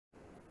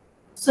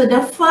So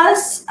the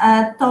first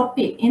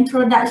topic,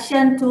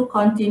 introduction to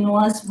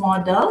continuous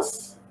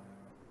models.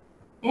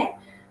 Okay.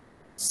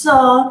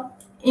 So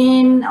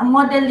in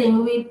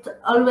modeling, we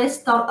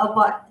always talk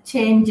about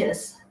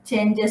changes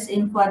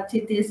in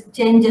quantities,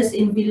 changes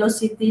in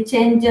velocity,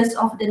 changes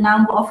of the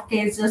number of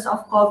cases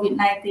of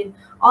COVID-19,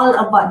 all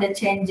about the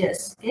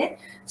changes. Okay.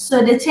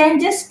 So the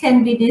changes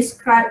can be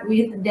described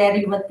with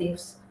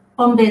derivatives,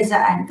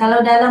 pembezaan.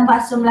 Kalau dalam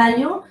bahasa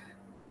Melayu,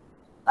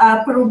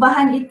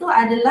 perubahan itu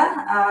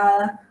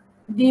adalah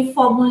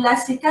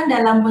diformulasikan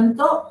dalam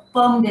bentuk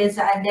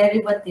pembezaan,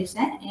 derivatives.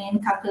 In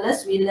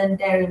calculus, we learn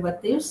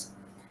derivatives.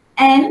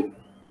 And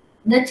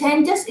the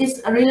changes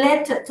is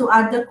related to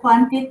other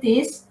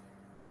quantities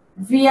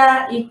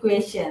via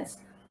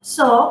equations.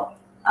 So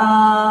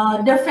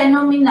the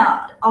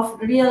phenomena of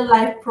real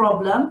life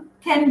problem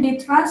can be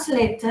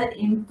translated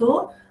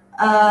into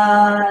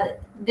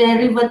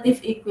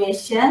derivative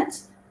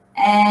equations,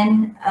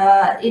 and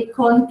it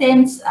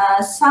contains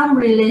some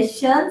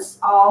relations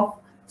of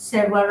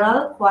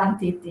several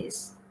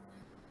quantities.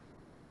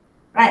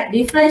 Right,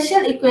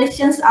 differential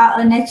equations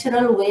are a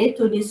natural way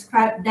to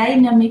describe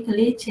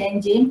dynamically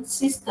changing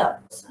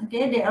systems.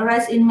 Okay, they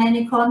arise in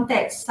many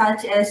contexts,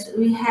 such as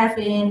we have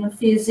in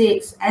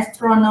physics,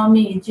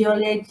 astronomy,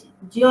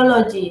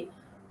 geology,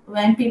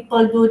 when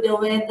people do the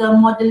weather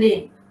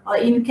modeling, or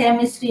in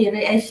chemistry,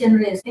 reaction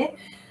rates. Okay?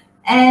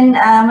 And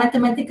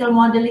mathematical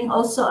modeling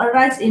also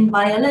arises in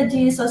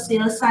biology,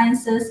 social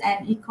sciences,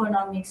 and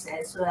economics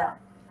as well.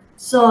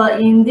 So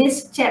in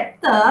this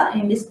chapter,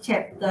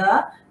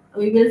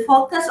 we will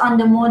focus on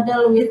the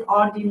model with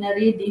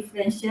ordinary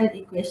differential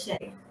equation.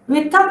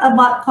 We talk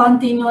about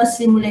continuous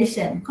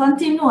simulation.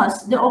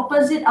 Continuous, the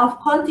opposite of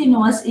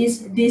continuous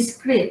is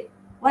discrete.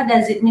 What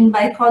does it mean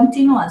by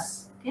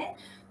continuous? Okay,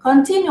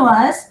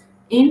 continuous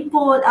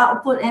input,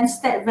 output, and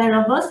state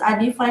variables are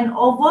defined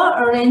over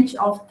a range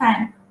of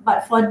time.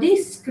 But for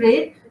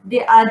discrete,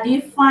 they are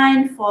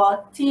defined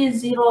for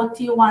T0,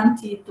 T1,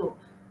 T2.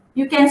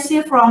 You can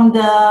see from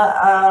the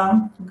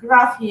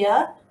graph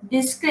here,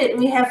 discrete,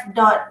 we have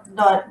dot,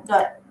 dot,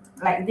 dot,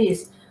 like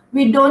this.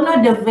 We don't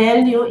know the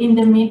value in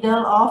the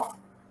middle of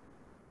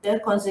the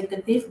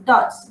consecutive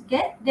dots.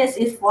 Okay, this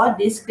is for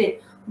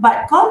discrete.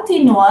 But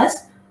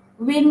continuous,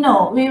 we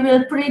know, we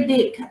will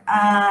predict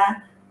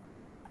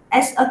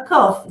as a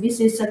curve. This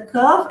is a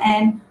curve,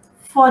 and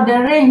for the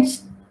range,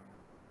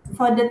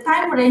 for the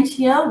time range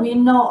here, we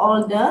know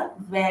all the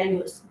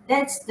values.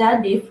 That's the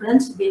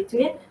difference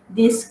between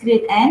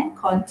discrete and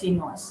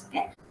continuous.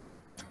 Okay.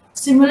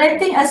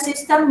 Simulating a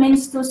system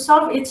means to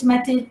solve its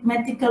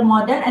mathematical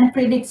model and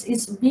predicts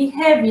its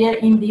behavior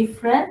in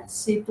different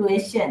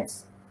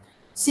situations.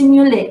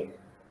 Simulate.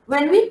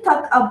 When we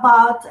talk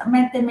about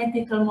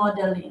mathematical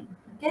modeling,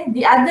 okay,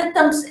 the other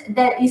terms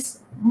that is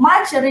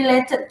much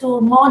related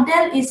to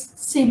model is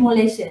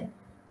simulation.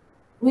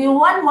 We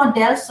want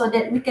models so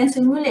that we can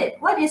simulate.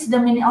 What is the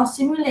meaning of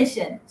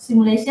simulation?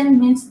 Simulation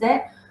means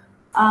that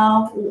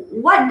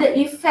what the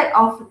effect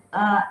of,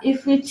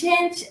 if we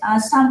change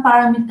some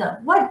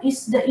parameter, what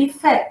is the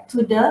effect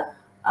to the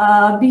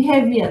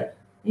behavior?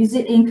 Is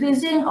it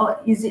increasing or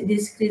is it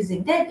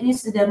decreasing? That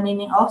is the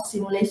meaning of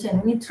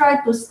simulation. We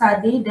try to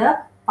study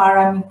the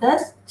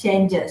parameters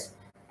changes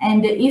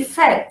and the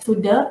effect to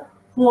the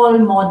whole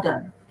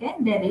model. Okay,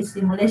 that is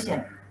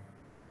simulation.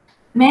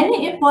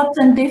 Many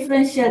important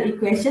differential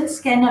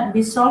equations cannot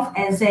be solved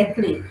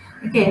exactly.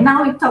 Okay,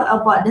 now we talk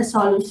about the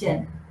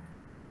solution.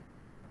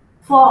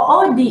 For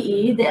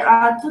ODE, there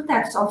are two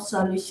types of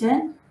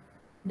solution.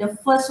 The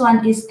first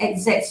one is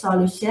exact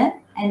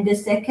solution, and the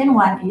second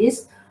one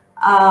is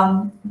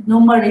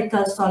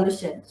numerical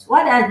solutions.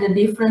 What are the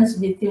difference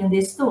between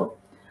these two?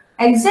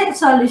 Exact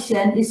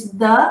solution is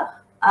the,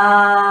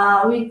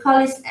 we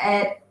call it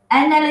an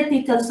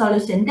analytical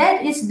solution.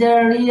 That is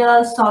the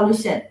real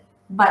solution.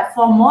 But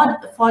for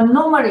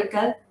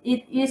numerical,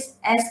 it is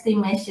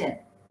estimation.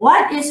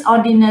 What is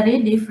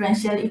ordinary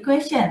differential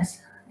equations?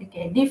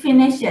 Okay,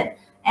 definition.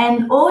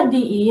 An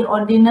ODE,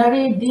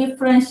 ordinary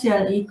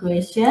differential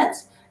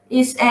equations,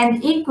 is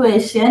an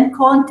equation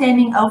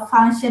containing a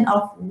function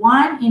of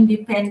one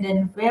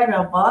independent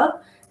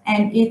variable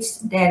and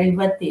its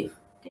derivative.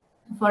 Okay.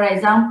 For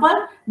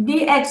example,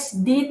 dx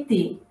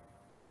dt.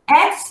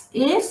 X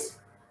is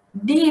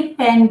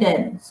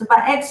dependent.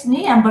 Sebab X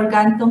ni yang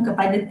bergantung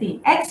kepada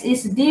T. X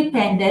is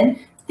dependent,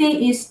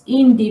 T is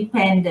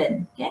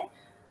independent. Okay.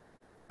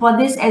 For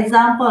this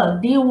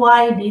example, dy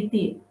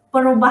dt,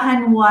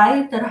 perubahan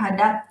Y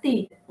terhadap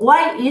T.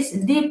 Y is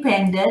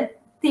dependent,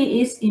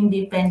 T is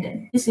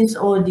independent. This is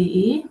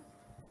ODE.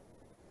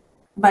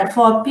 But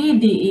for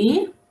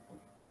PDE,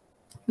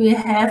 we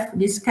have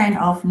this kind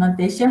of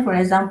notation. For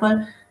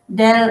example,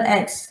 del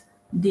x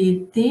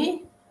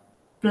dt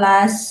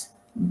plus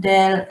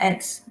del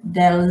x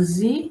del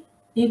z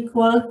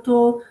equal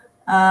to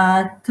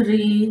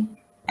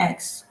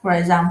 3x, for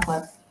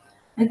example.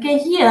 Okay,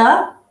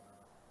 here,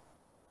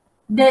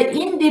 the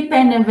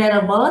independent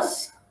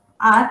variables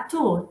are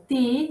two,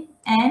 t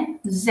and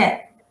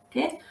z.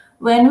 Okay,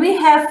 when we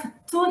have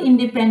two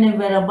independent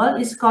variable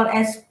is called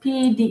as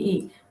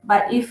PDE.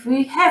 But if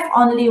we have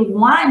only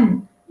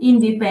one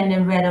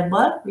independent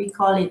variable, we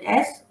call it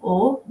as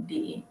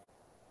ODE.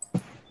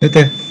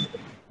 Doctor,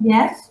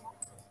 Yes?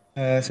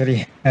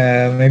 sorry.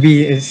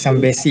 Maybe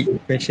some basic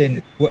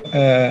question. What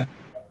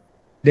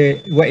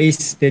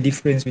is the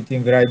difference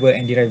between variable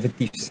and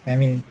derivatives? I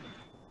mean,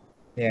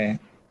 yeah,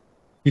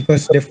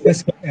 because the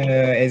first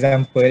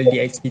example,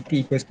 the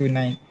xdt equals to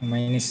 9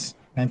 minus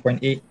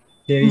 9.8,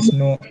 there is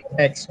no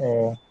x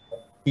or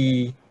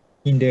t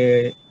in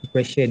the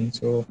equation.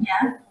 So,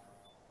 Yeah.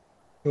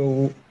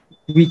 so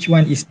which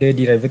one is the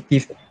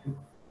derivative?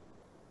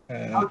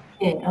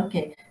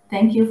 Okay.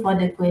 Thank you for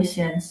the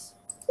questions.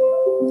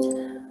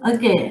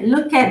 Okay,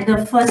 look at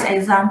the first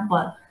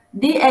example.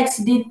 dx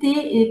dt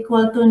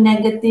equal to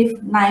negative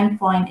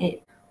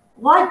 9.8.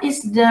 What is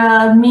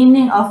the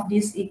meaning of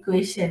this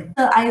equation?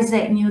 Sir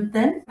Isaac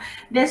Newton,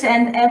 there's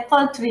an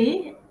apple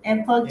tree.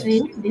 Apple Yes,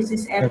 tree, this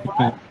is apple.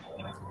 gravity.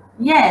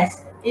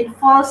 Yes, it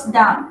falls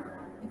down.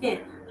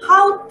 Okay,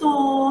 how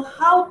to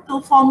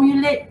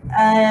formulate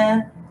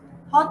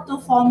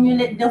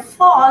the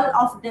fall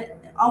of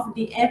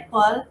the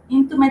apple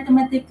into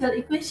mathematical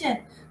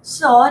equation.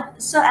 So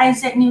Sir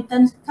Isaac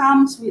Newton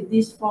comes with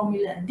this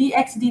formula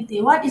dx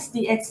dt. What is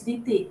dx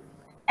dt?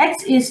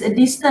 X is a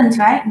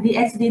distance, right?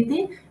 Dx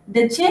dt,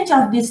 the change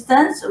of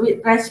distance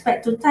with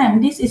respect to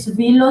time. This is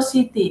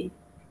velocity.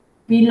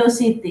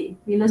 Velocity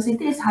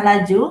is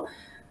halaju.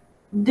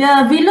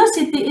 The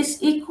velocity is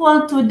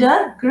equal to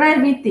the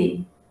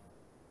gravity.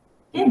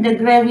 Okay, the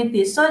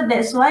gravity. So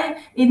that's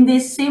why in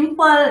this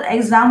simple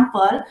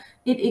example,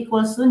 it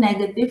equals to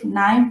negative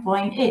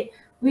 9.8.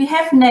 We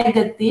have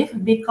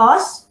negative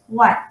because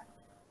what?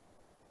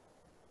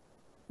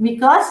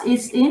 Because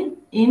it's in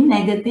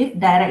negative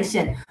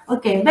direction.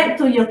 Okay, back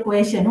to your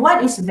question.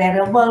 What is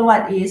variable?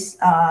 What is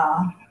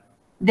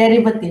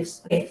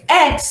derivatives? Okay,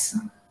 x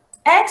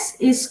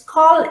is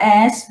called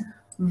as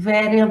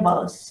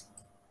variables.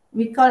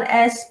 We call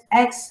as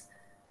x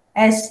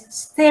as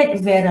state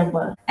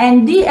variable.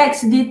 And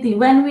dx dt,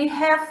 when we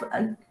have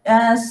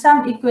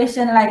some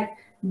equation like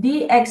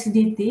dx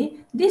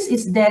dt, this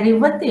is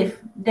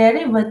derivative.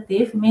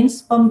 Derivative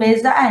means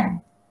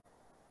pembezaan.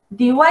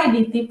 dy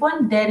dt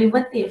pun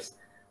derivatives.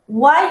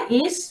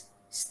 Y is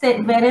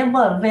state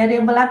variable.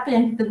 Variable apa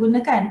yang kita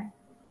gunakan?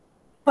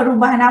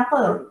 Perubahan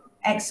apa?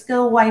 X ke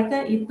Y ke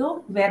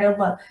itu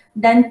variable.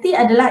 Dan T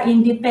adalah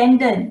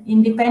independent.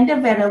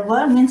 Independent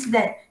variable means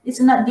that it's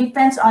not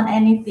depends on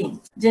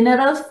anything.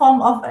 General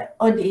form of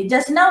ODE.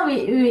 Just now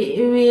we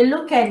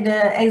look at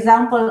the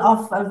example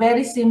of a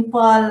very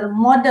simple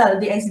model,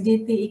 the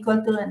XDT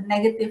equal to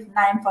negative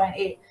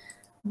 9.8.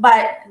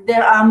 But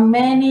there are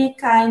many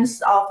kinds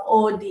of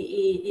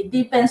ODE. It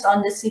depends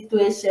on the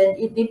situation.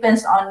 It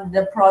depends on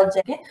the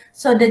project. Okay?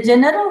 So the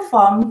general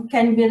form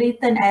can be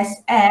written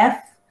as F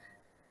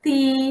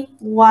T,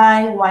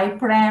 Y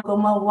prime,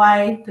 comma,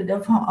 Y to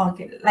the form,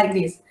 okay, like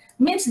this.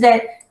 Means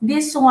that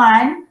this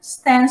one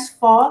stands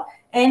for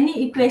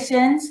any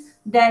equations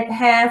that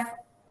have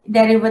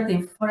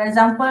derivative. For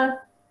example,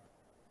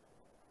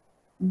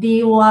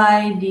 dy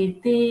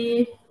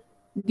dt,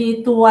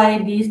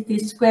 d2y dt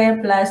square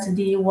plus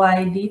dy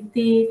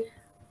dt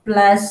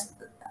plus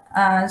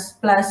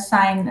plus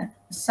sine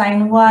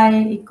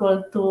y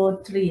equal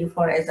to 3,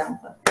 for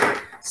example.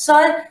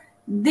 So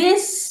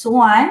this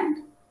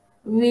one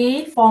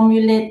we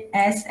formulate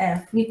as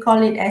f. We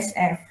call it as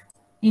f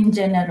in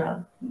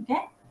general. Okay.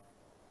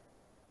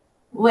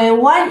 Where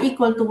y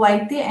equal to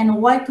yt and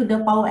y to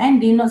the power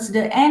n denotes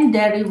the n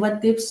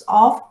derivatives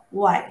of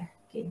y.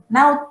 Okay.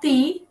 Now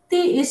t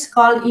is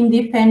called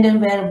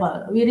independent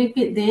variable. We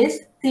repeat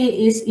this.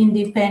 T is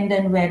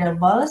independent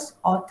variables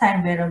or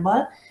time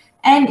variable.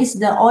 N is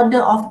the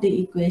order of the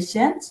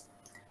equations.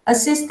 A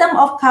system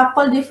of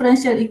coupled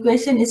differential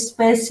equation is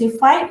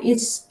specified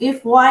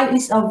if y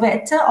is a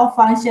vector or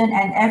function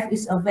and f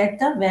is a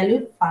vector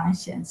valued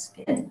functions.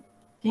 Okay,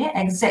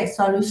 exact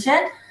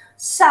solution.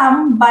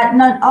 Some but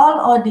not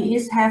all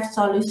ODEs have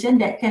solution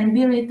that can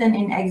be written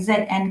in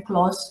exact and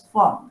closed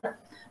form.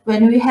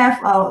 When we have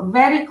a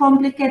very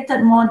complicated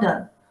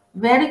model,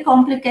 very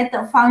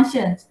complicated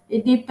functions,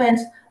 it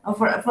depends.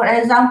 For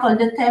example,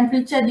 the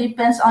temperature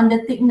depends on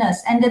the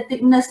thickness, and the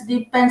thickness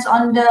depends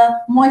on the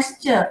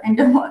moisture, and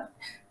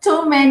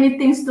too many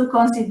things to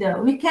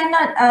consider. We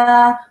cannot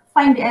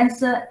find the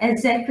answer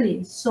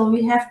exactly, so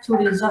we have to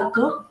resort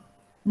to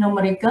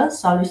numerical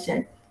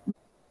solution.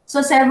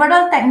 So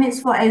several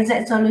techniques for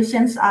exact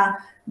solutions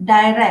are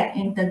direct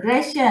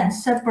integration,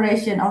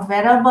 separation of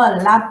variable,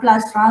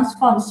 Laplace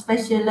transform,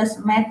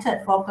 specialist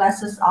method for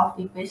classes of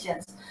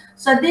equations.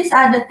 So these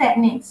are the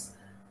techniques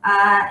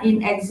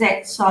in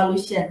exact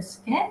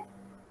solutions. Okay.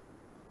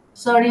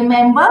 So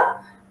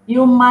remember,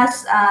 you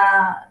must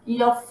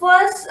your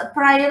first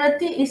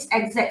priority is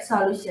exact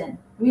solution.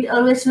 We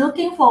always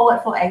looking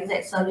forward for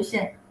exact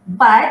solution,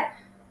 but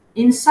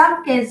in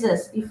some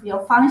cases, if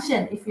your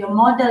function, if your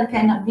model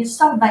cannot be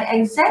solved by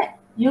exact,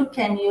 you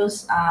can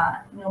use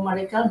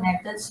numerical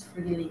methods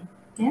freely.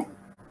 Okay.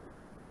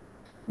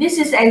 This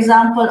is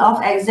example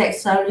of exact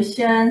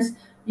solutions.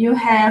 You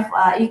have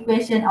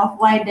equation of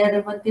y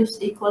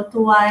derivatives equal to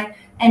y,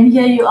 and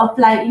here you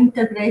apply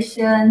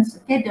integrations.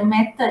 Okay, the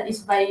method is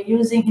by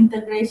using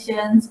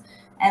integrations,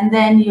 and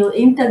then you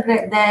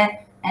integrate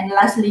that, and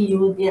lastly you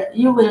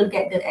will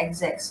get the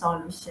exact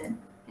solution.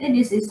 Okay,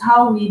 this is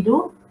how we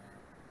do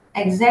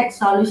exact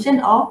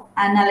solution of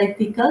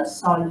analytical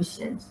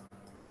solutions.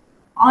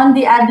 On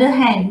the other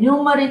hand,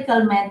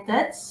 numerical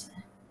methods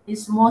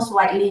is most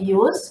widely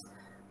used.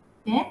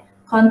 Okay.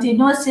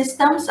 Continuous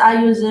systems are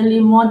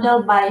usually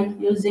modeled by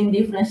using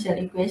differential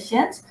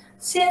equations.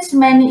 Since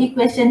many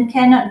equations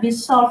cannot be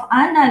solved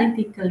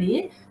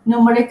analytically,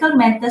 numerical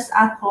methods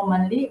are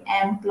commonly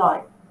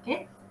employed.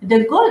 Okay.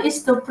 The goal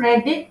is to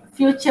predict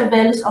future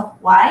values of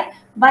y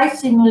by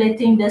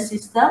simulating the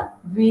system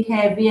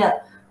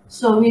behavior.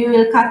 So we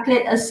will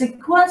calculate a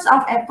sequence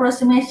of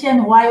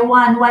approximation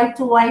y1, y2,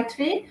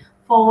 y3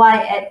 for y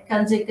at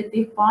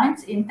consecutive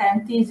points in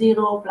time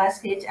t0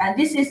 plus h. And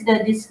this is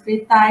the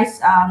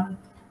discretized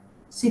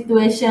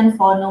situation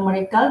for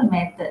numerical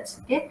methods.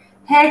 Okay,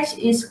 h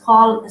is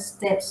called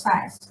step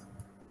size.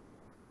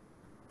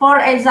 For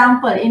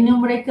example, in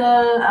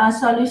numerical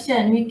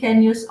solution, we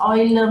can use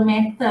Euler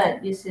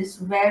method. This is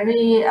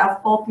very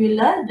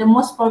popular. The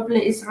most popular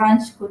is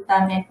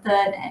Runge-Kutta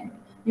method, and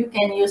you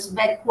can use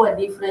backward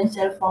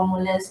differential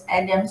formulas,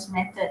 Adams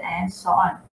method, and so on.